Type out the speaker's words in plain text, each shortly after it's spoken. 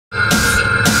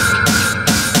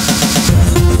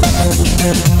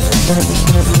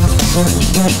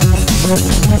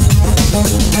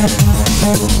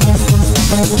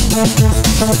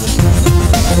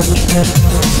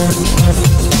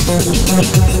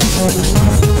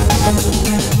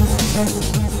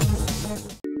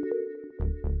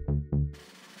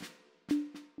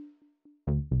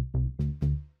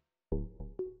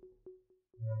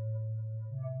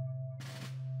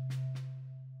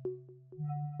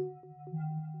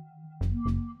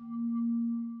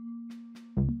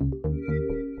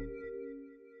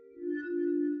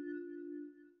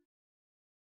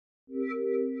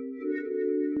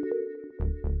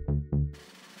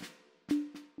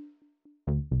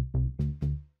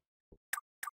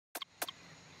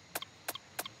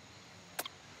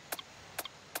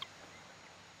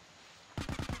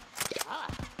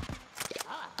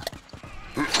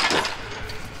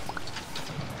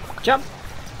Jump!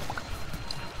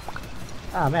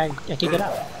 Oh man, I can't get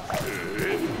up.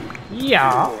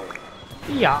 Yeah!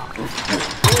 Yeah!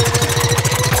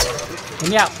 Let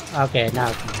me out! Okay,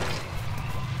 now.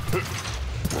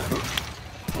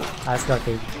 Let's go,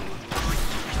 team.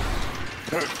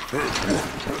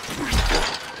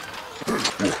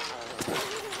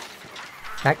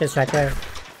 Cactus right there.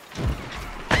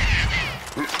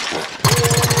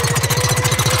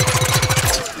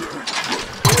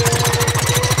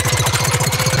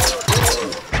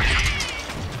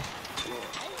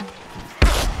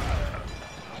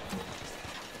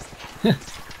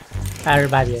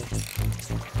 Everybody.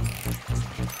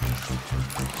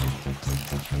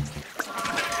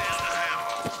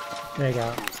 There you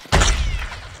go.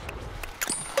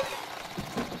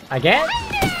 Again?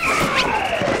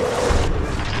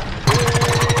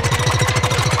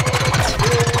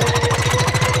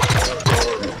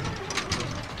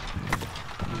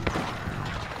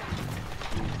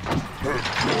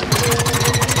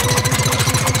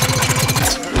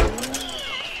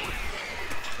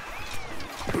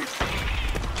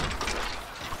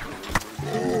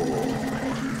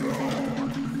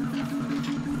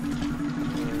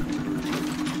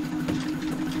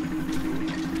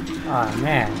 Oh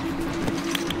man.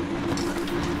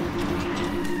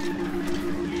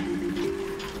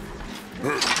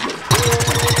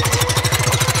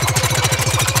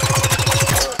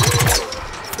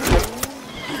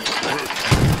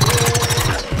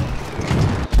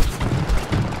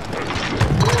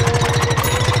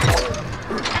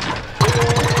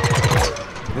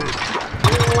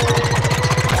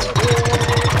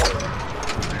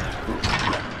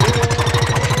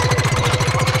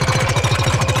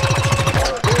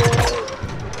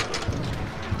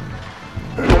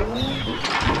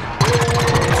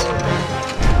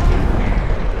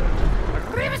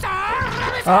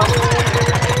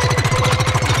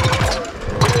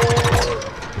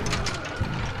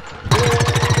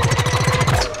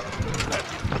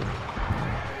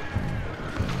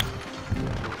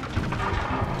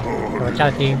 Watch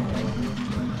out, team.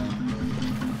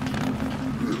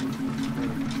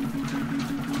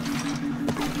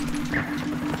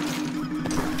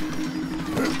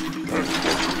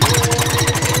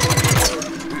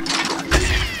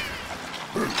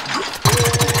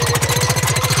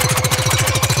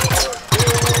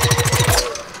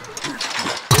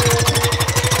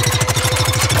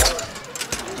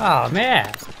 Oh man.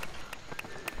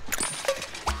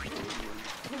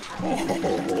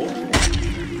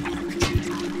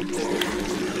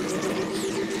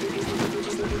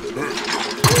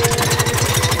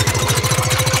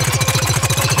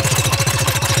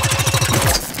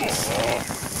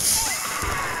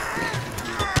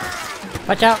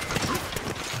 Watch out!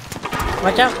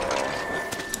 Watch out!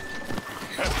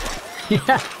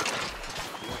 Yeah.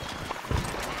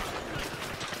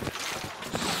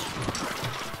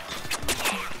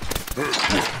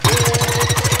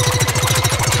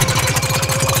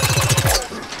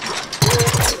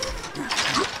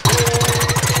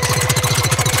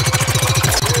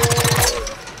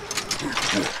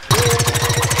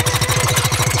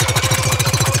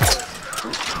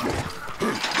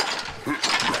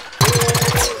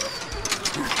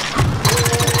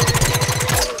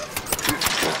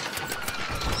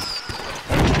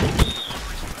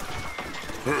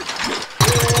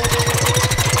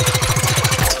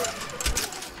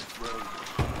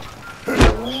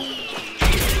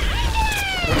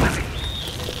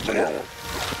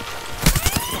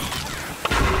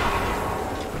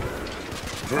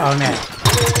 Oh man.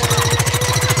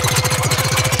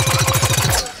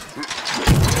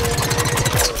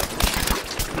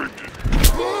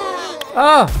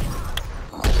 Oh!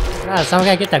 Ah, someone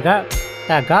gotta get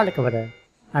that garlic over there.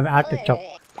 I'm artichoke.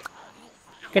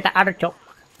 Get the artichoke.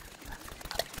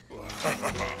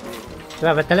 Do I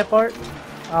have a teleport?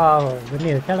 Oh, we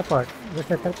need a teleport. Where's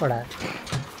the teleport at?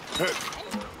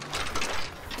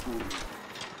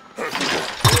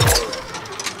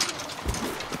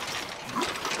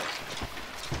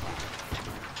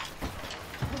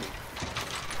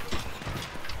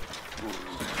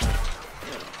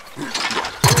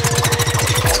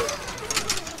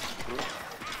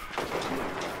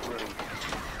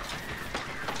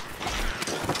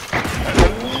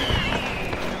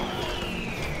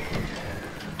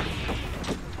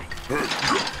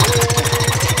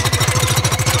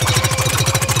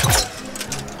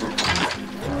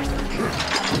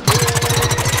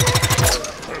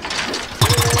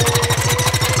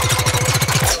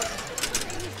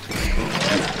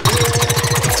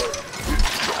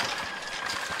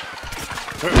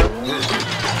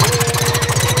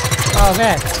 Oh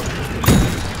man!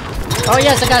 Oh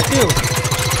yes, I got two!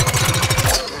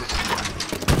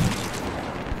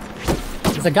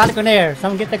 There's a garlic on there.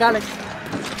 Someone get the garlic.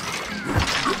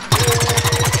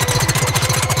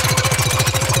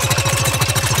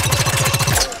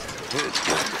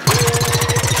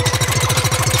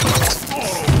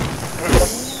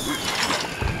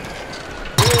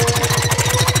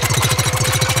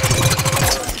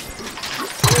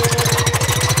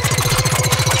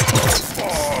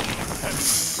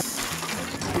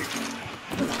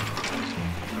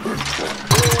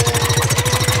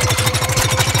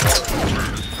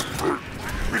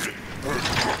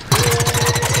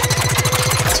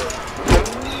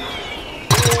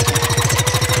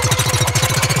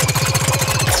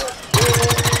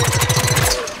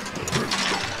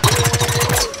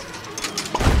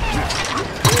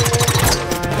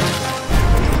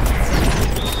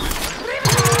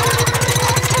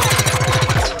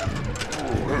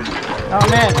 Oh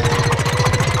man!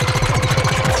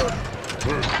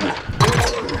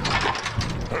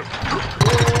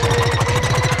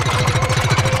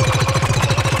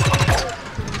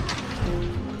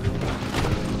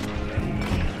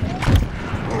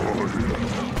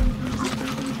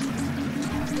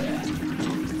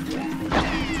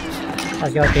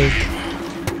 Let's go, dude.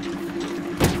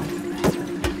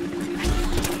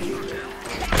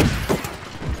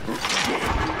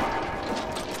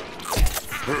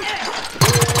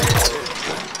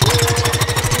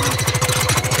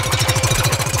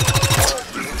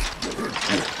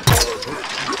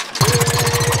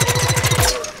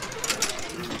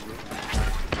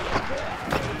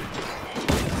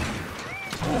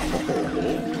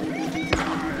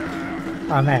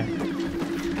 Oh man.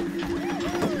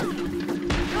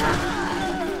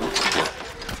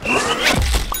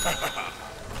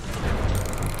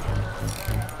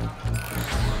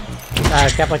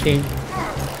 Cappuccino.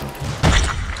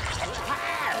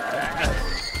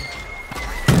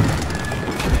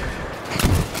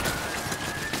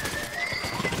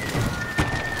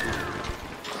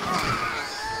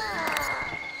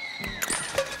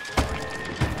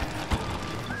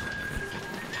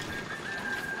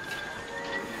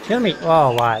 Kill me.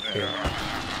 Oh, what, dude?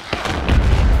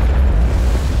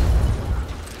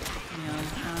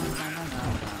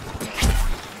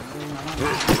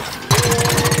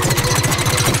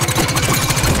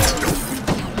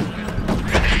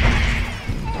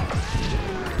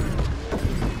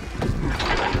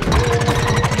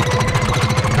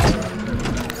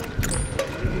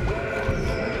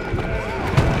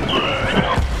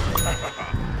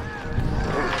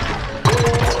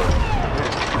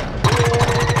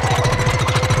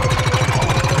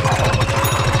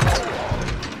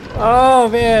 Oh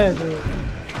man!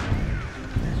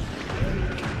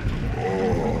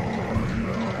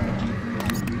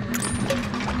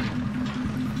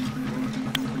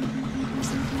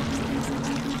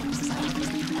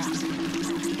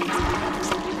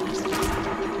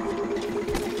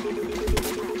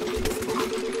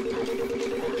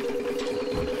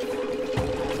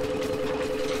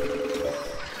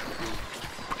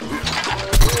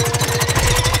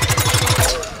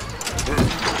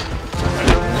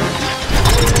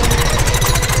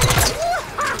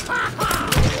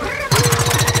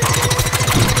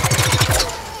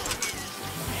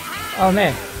 Oh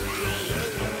man.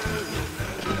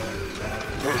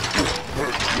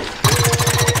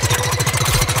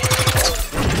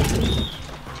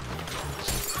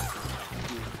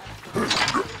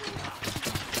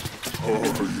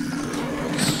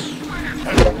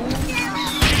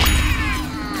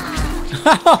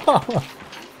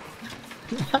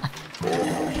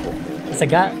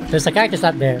 There's a cactus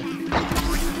up there.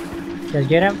 Just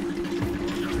get him.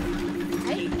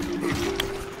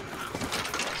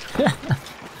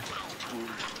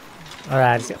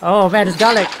 Alright. Oh man, it's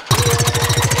garlic.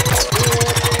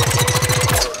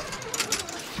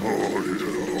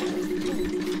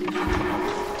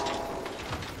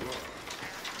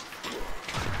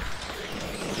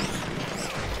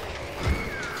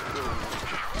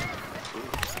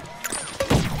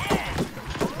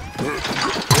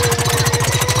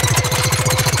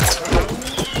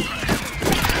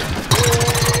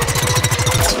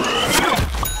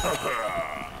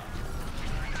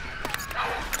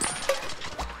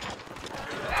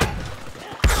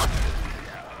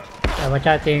 Watch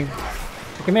out, team.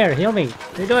 Come here, heal me.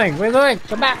 What are you doing? Where are you going?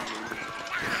 Come back.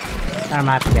 I'm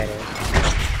happy to get it.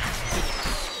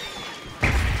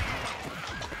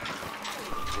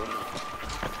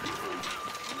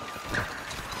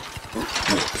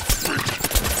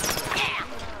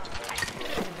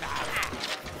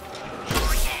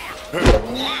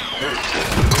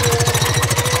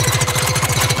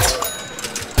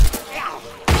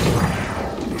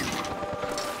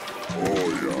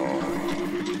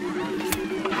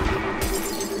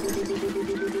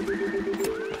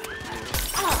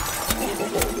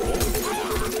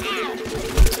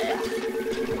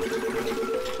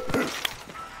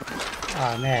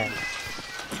 Oh man.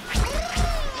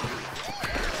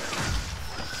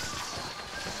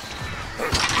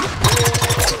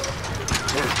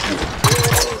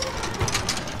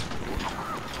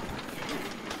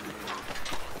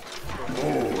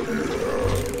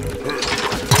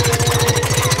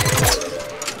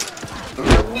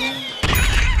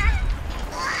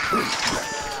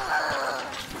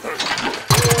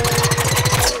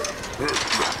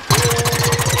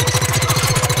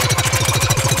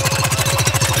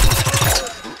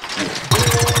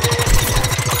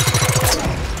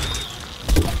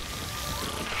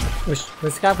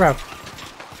 Where's the guy, bro?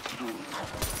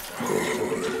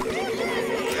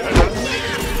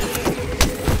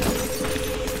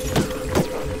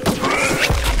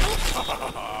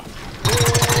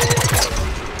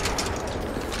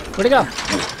 Where'd he go?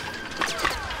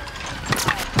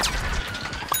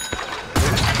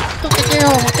 Look at you!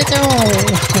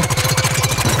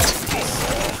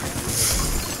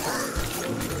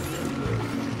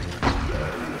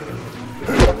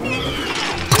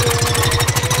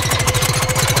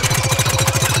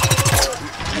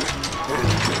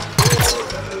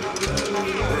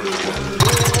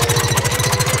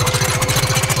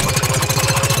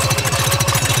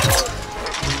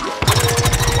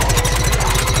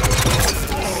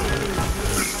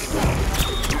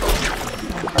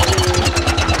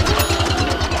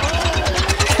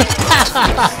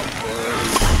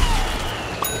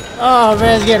 Oh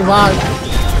man, it's getting wild.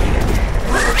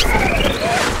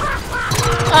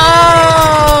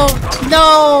 Oh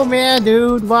no, man,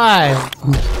 dude, why?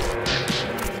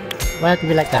 Why have to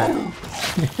be like that?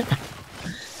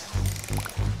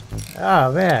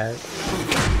 Oh man.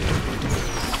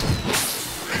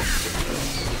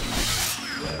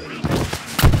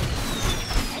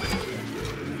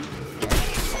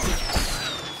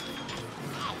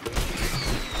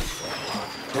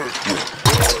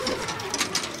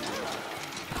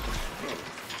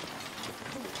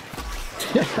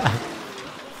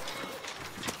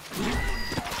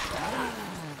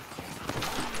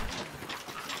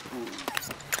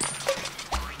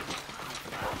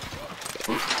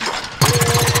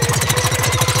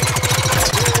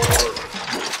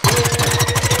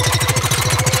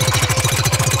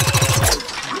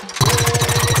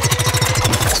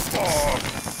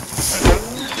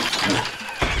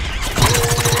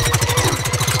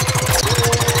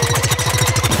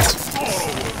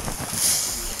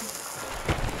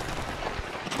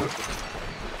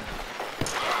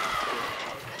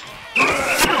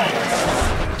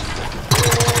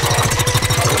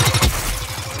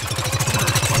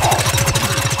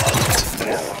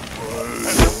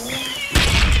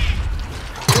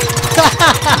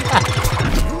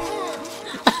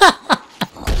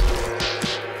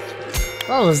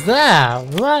 What was that?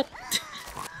 What?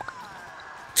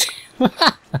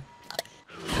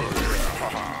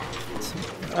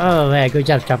 Oh man, good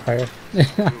job, Chopper.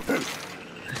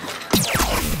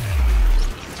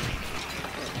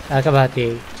 Talk about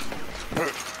you.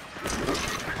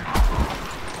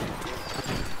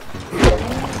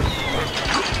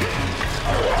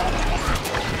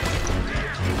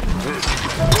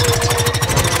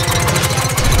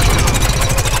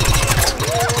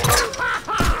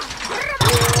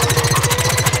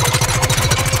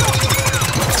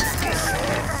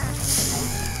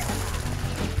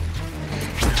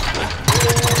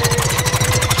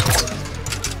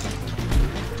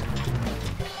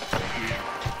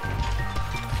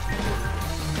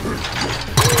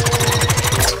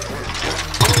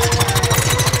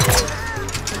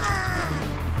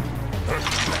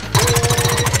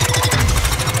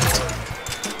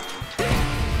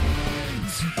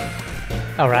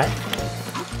 All right.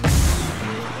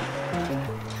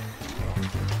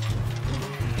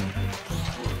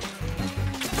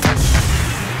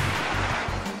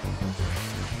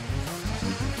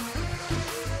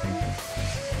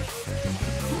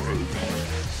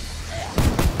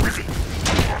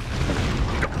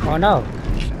 Oh no.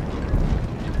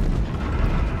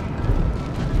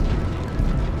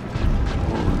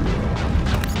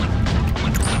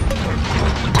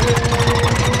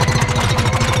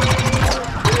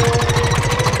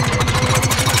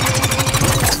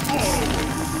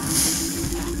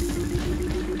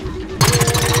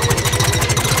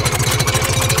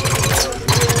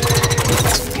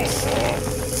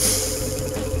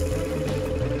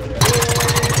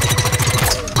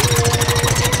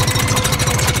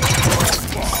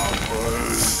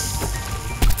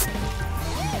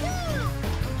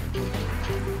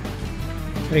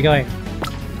 we going?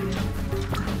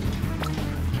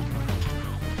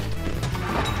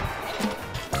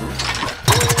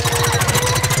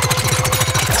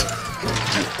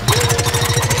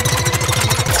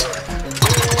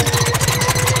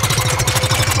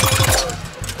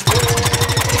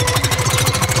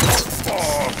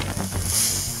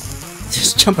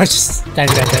 This jumper just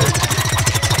standing right there.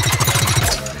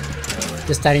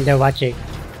 Just standing there watching.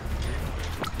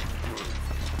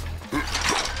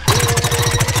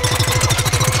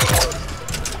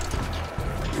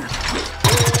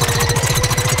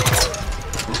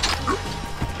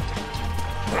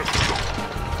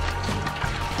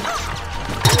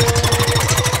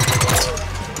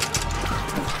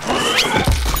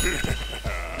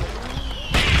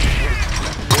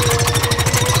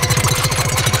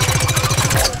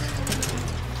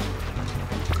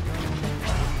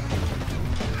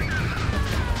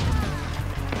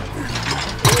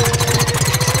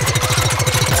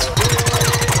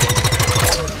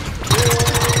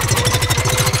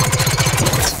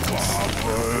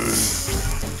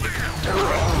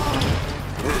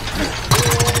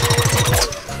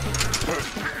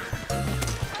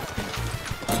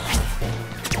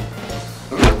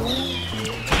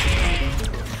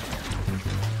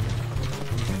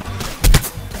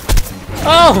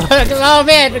 Oh! Oh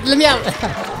man! Let me out! I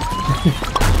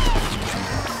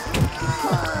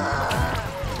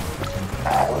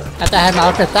thought I had my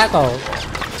ultra tackle.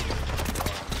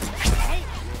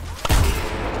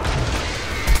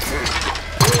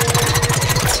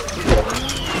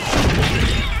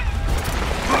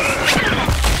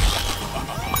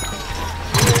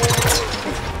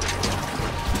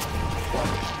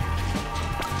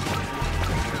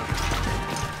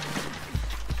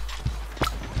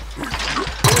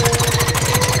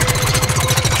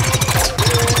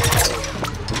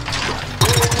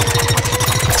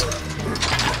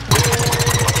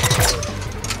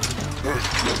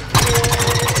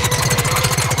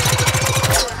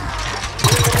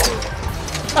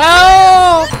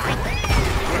 Oh!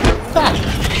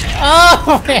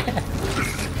 Oh man!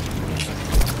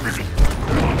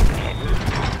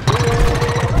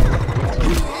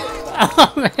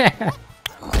 Oh man!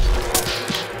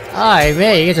 Oh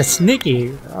man, you guys are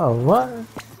sneaky. Oh what?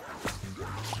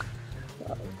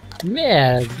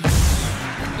 Man!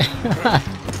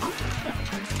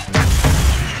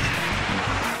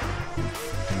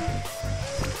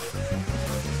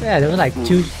 Yeah, there was like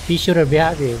two pea shooter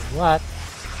behind me. What?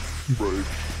 Break.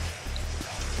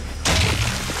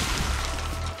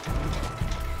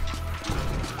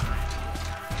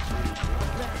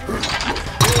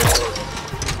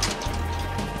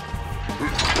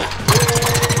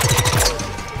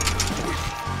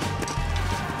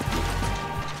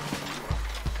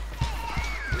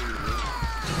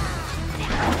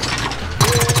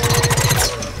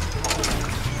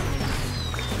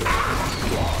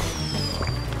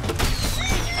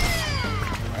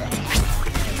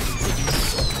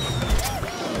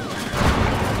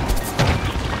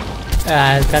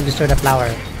 Can't destroy the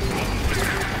flower.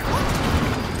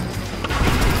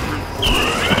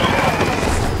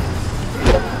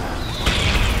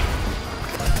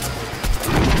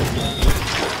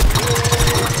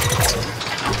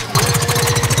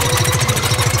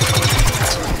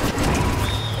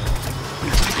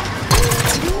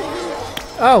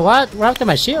 Oh, what? What happened to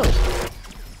my shield?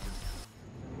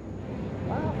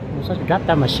 Wow, I'm supposed to drop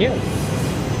down my shield.